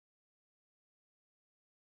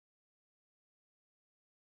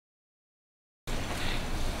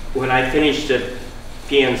when I finished at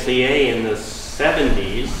PNCA in the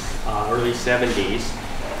 70s, early 70s,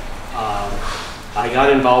 I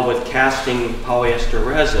got involved with casting polyester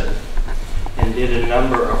resin and did a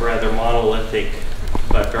number of rather monolithic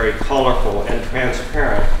but very colorful and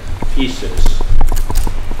transparent pieces.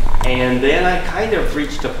 And then I kind of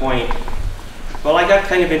reached a point, well, I got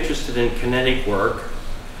kind of interested in kinetic work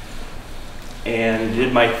and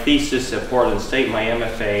did my thesis at Portland State, my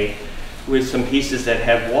MFA, with some pieces that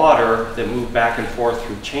had water that moved back and forth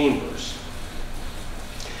through chambers.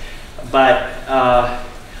 But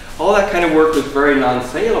all that kind of work was very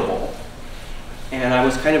non-saleable, and I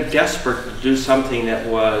was kind of desperate to do something that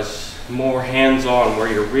was more hands-on,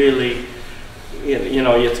 where you're really, you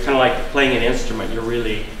know, it's kind of like playing an instrument. You're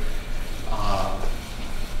really,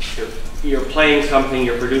 you're playing something,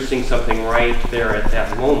 you're producing something right there at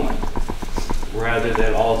that moment, rather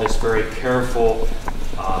than all this very careful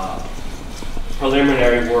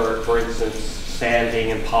preliminary work, for instance,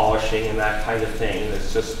 sanding and polishing and that kind of thing.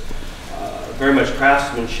 It's just very much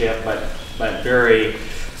craftsmanship, but very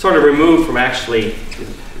sort of removed from actually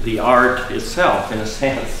the art itself, in a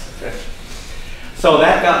sense. So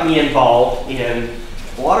that got me involved in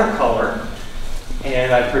watercolor,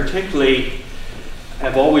 and I particularly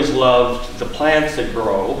have always loved the plants that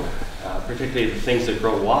grow, particularly the things that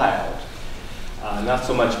grow wild. Not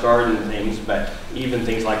so much garden things, but even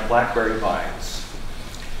things like blackberry vines.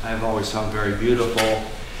 I've always found very beautiful.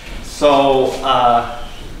 So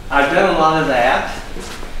I've done a lot of that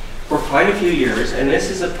for quite a few years, and this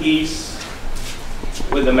is a piece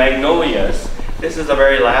with the magnolias. This is the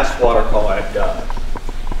very last watercolor I've done.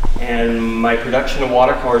 And my production of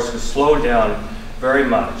watercolors has slowed down very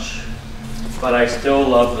much, but I still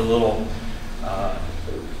love the little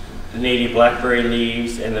the native blackberry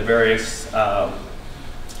leaves and the various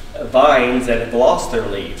vines that have lost their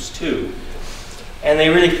leaves too. And they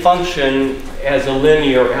really function as a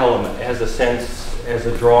linear element, as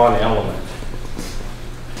a drawn element.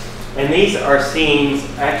 And these are scenes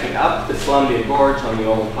actually up the Columbia Gorge on the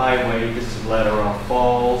old highway. This is Letteroff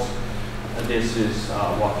Falls. This is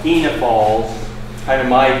Joaquina Falls, kind of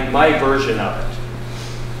my version of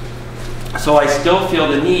it. So I still feel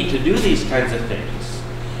the need to do these kinds of things.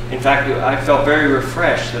 In fact, I felt very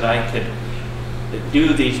refreshed that I could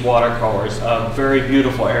do these watercolors of very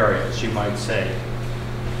beautiful areas, you might say.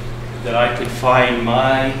 That I could find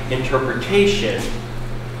my interpretation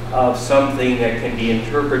of something that can be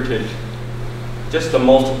interpreted just a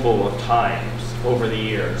multiple of times over the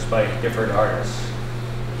years by different artists.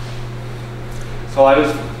 So I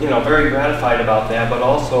was, very gratified about that, but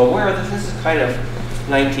also aware that this is kind of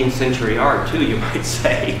 19th century art too, you might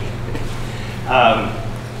say.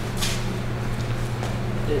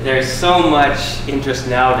 There's so much interest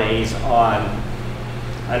nowadays on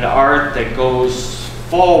an art that goes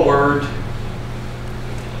forward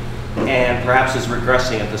and perhaps is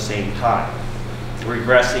regressing at the same time.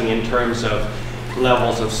 Regressing in terms of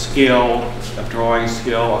levels of skill, of drawing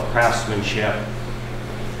skill, of craftsmanship,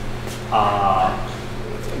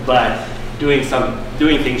 but doing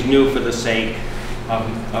things new for the sake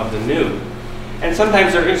of the new. And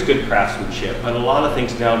sometimes there is good craftsmanship, but a lot of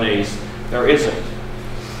things nowadays there isn't,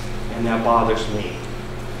 and that bothers me.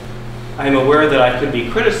 I'm aware that I could be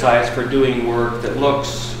criticized for doing work that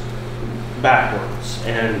looks backwards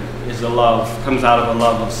and comes out of a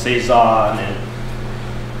love of Cezanne and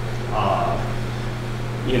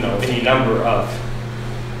any number of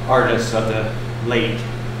artists of the late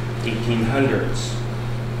 1800s.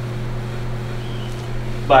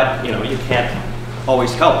 But you can't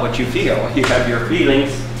always help what you feel. You have your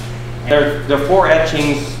feelings. There are 4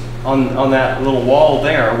 etchings on that little wall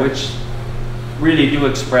there, which really do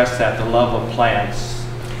express the love of plants.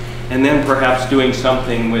 And then perhaps doing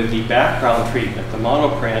something with the background treatment, the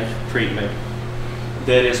monoprint treatment,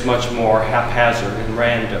 that is much more haphazard and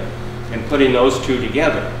random. And putting those two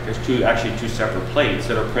together, there's actually two separate plates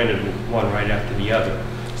that are printed one right after the other,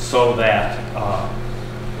 so that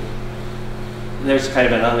there's kind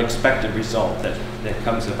of an unexpected result that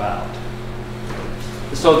comes about.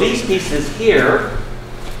 So these pieces here,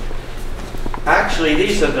 actually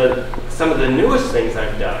these are some of the newest things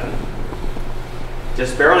I've done.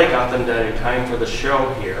 Just barely got them done in time for the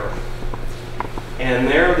show here. And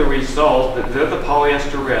they're the result, they're the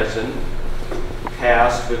polyester resin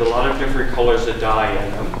cast with a lot of different colors of dye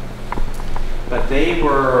in them. But they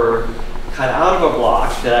were cut out of a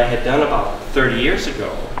block that I had done about 30 years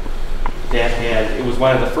ago. It was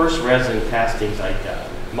one of the first resin castings I'd done,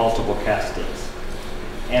 multiple castings.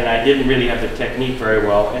 And I didn't really have the technique very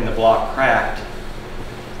well, and the block cracked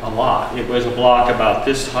a lot. It was a block about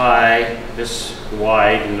this high, this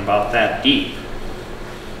wide, and about that deep.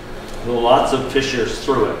 lots of fissures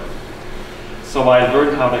through it. So I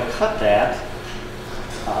learned how to cut that.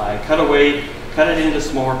 I cut it into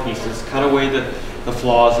smaller pieces, cut away the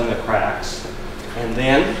flaws and the cracks, and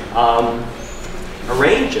then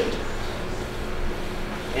arrange it.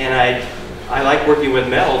 And I like working with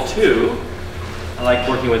metal too. I like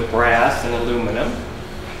working with brass and aluminum.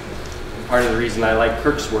 And part of the reason I like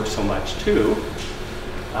Kirk's work so much too.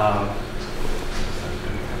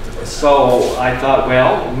 So I thought,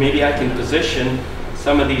 well, maybe I can position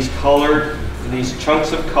some of these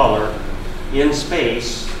chunks of color in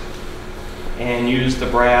space and use the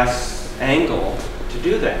brass angle to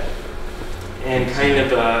do that. And kind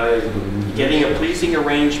of getting a pleasing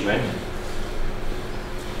arrangement.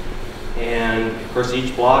 And of course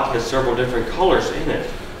each block has several different colors in it.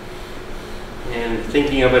 And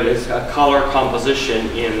thinking of it as a color composition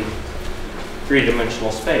in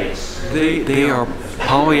three-dimensional space. They are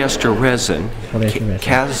polyester resin,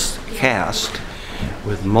 cast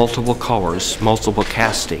with multiple colors, multiple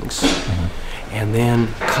castings, and then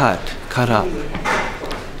cut up.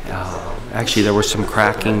 Actually, there was some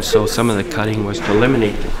cracking, so some of the cutting was to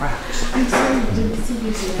eliminate the cracks.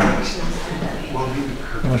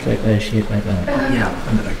 Almost like a shape like a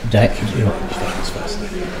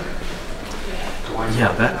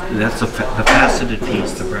Yeah, that's the faceted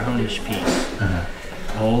piece, the brownish piece.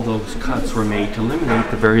 All those cuts were made to eliminate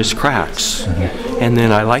the various cracks. And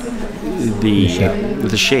then I like the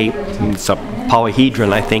shape. It's a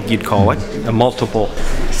polyhedron, I think you'd call it, a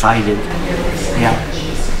multiple-sided.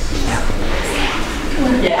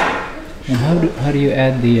 And how do you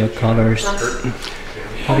add the colors?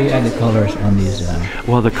 How do you add the colors on these?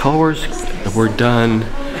 Well, the colors were done.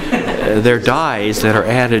 They're dyes that are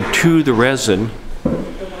added to the resin,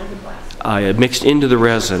 mixed into the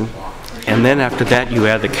resin, and then after that you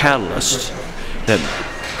add the catalyst that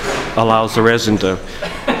allows the resin to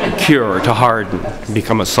cure, to harden,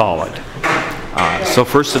 become a solid. So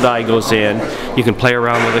first the dye goes in. You can play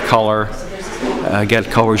around with the color, get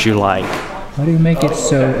colors you like. How do you make it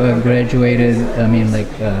so graduated? I mean,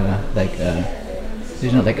 there's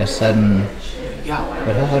not like a sudden. Yeah.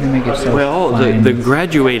 But how do you make it so Well, fine? the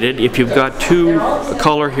graduated, if you've got a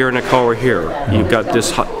color here and a color here, you've got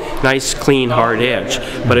this nice, clean, hard edge.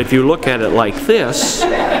 But if you look at it like this,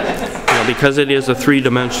 because it is a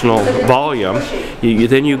three-dimensional volume,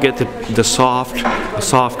 then you get the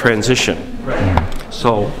soft transition.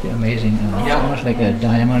 So amazing. Almost like a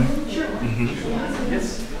diamond.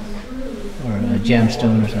 Or a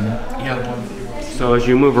gemstone or something. Yeah. So as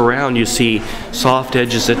you move around, you see soft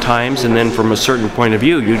edges at times, and then from a certain point of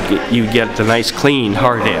view, you get the nice, clean,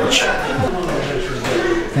 hard edge.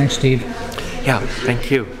 Thanks, Steve. Yeah, thank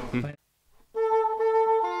you.